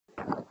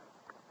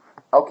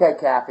Okay,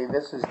 Kathy,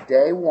 this is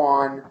day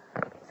one,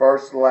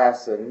 first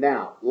lesson.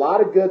 Now, a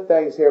lot of good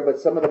things here, but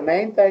some of the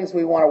main things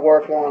we want to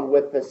work on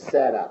with the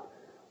setup.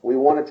 We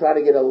want to try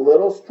to get a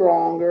little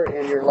stronger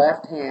in your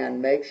left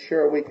hand. Make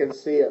sure we can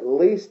see at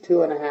least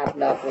 2.5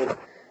 knuckles.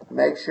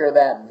 Make sure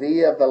that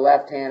V of the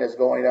left hand is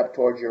going up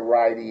towards your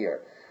right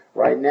ear.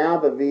 Right now,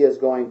 the V is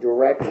going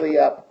directly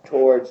up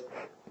towards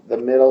the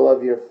middle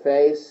of your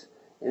face,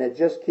 and it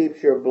just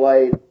keeps your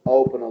blade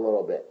open a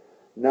little bit.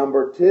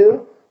 Number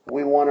two,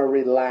 we want to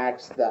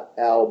relax the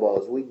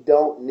elbows. We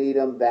don't need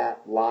them that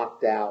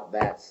locked out,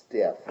 that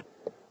stiff.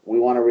 We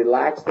want to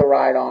relax the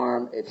right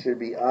arm. It should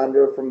be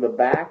under from the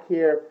back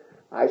here.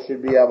 I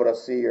should be able to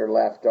see your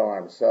left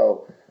arm.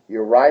 So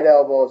your right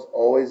elbow is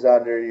always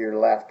under your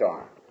left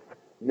arm.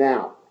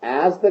 Now,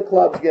 as the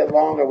clubs get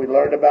longer, we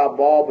learned about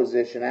ball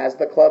position. As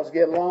the clubs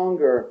get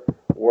longer,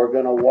 we're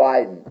going to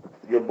widen.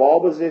 Your ball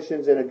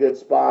position's in a good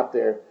spot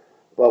there.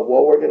 But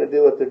what we're going to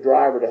do with the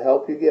driver to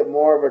help you get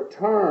more of a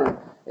turn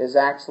is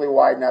actually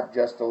widen up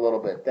just a little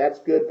bit. That's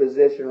good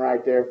position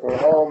right there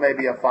for,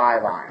 maybe a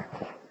 5-iron.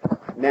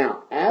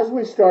 Now, as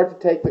we start to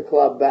take the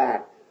club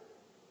back,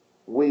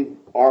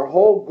 our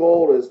whole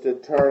goal is to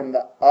turn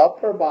the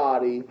upper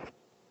body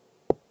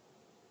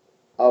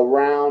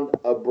around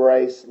a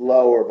brace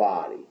lower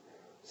body.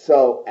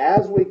 So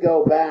as we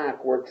go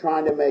back, we're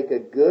trying to make a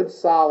good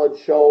solid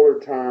shoulder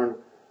turn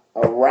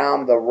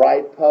around the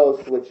right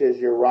post, which is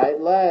your right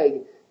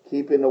leg,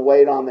 keeping the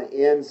weight on the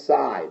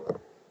inside.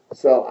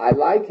 So I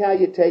like how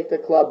you take the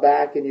club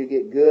back and you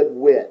get good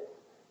width.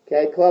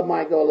 Okay, club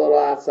might go a little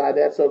outside.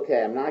 That's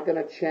okay. I'm not going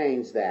to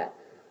change that.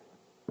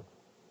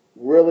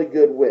 Really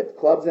good width.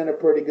 Club's in a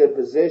pretty good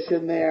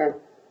position there.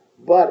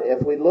 But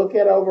if we look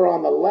at over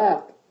on the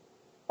left,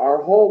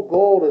 our whole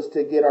goal is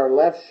to get our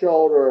left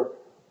shoulder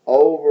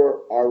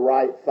over our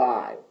right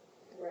thigh.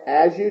 Right.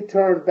 As you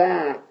turn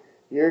back,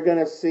 you're going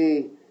to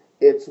see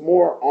it's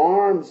more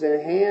arms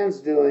and hands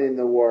doing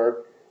the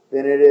work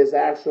than it is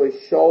actually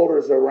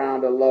shoulders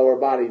around a lower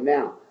body.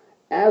 Now,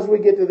 as we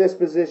get to this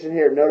position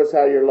here, notice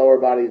how your lower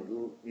body,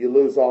 you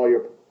lose all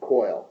your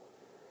coil.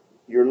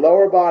 Your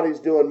lower body's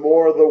doing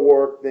more of the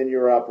work than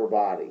your upper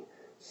body.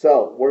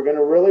 So, we're going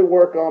to really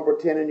work on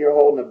pretending you're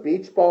holding a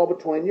beach ball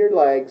between your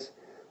legs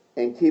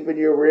and keeping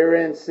your rear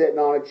end sitting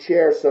on a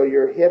chair so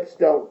your hips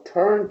don't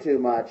turn too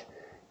much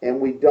and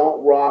we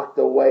don't rock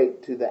the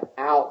weight to the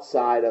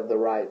outside of the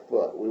right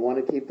foot. We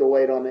want to keep the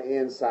weight on the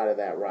inside of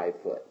that right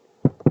foot.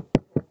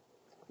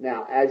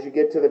 Now, as you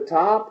get to the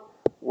top,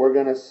 we're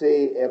going to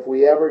see if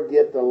we ever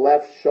get the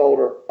left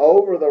shoulder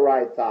over the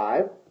right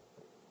thigh.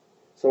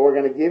 So we're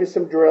going to give you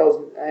some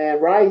drills.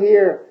 And right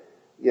here,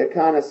 you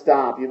kind of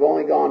stop. You've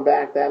only gone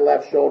back. That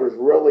left shoulder's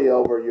really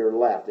over your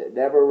left. It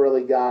never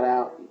really got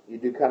out. You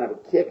do kind of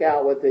a kick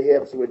out with the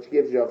hips, which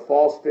gives you a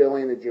false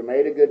feeling that you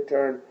made a good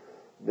turn.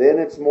 Then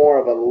it's more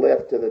of a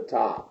lift to the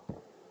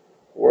top.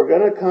 We're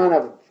going to kind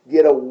of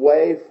get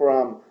away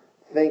from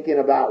thinking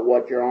about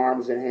what your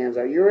arms and hands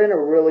are. You're in a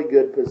really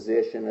good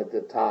position at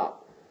the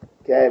top.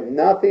 Okay,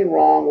 nothing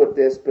wrong with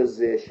this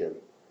position.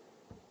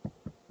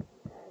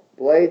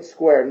 Blade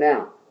square.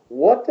 Now,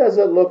 what does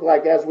it look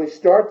like as we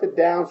start the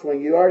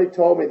downswing? You already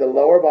told me the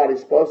lower body's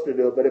supposed to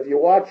do it, but if you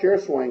watch your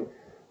swing,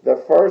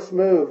 the first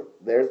move,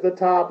 there's the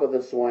top of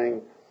the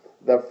swing.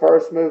 The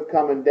first move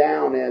coming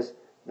down is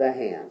the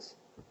hands.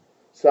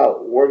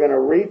 So we're going to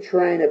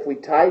retrain. If we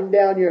tighten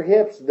down your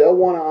hips, they'll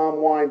want to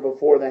unwind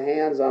before the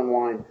hands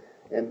unwind,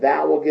 and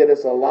that will get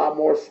us a lot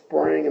more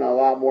spring and a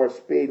lot more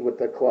speed with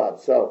the club.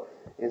 So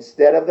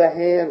instead of the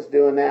hands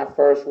doing that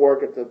first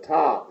work at the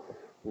top,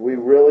 we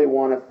really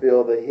want to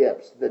feel the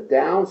hips. The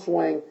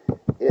downswing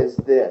is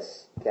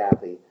this,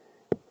 Kathy.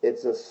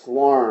 It's a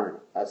slurn,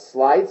 a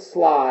slight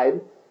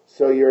slide.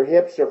 So your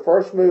hips, your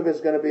first move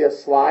is going to be a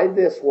slide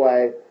this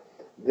way.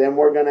 Then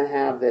we're going to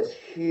have this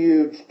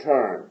huge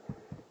turn.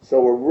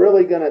 So we're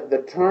really going to,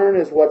 the turn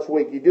is what's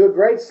weak. You do a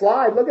great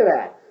slide. Look at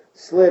that.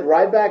 Slid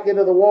right back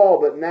into the wall,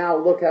 but now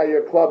look how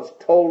your club's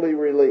totally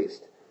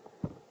released.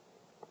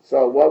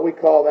 So what we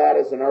call that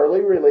is an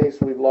early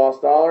release. We've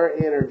lost all our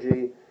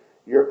energy.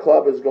 Your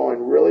club is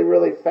going really,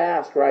 really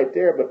fast right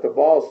there, but the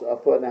ball's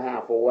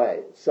 1.5 feet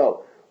away.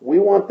 So we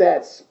want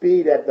that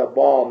speed at the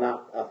ball,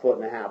 not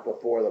 1.5 feet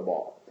before the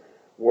ball.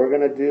 We're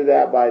going to do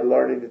that by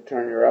learning to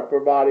turn your upper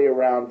body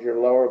around your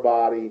lower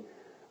body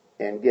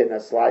and getting a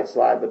slight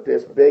slide. But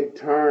this big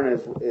turn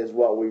is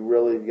what we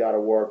really got to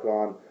work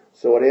on,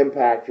 so it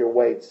impacts your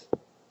weights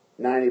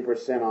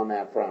 90% on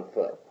that front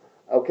foot.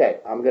 Okay,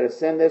 I'm going to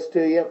send this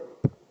to you.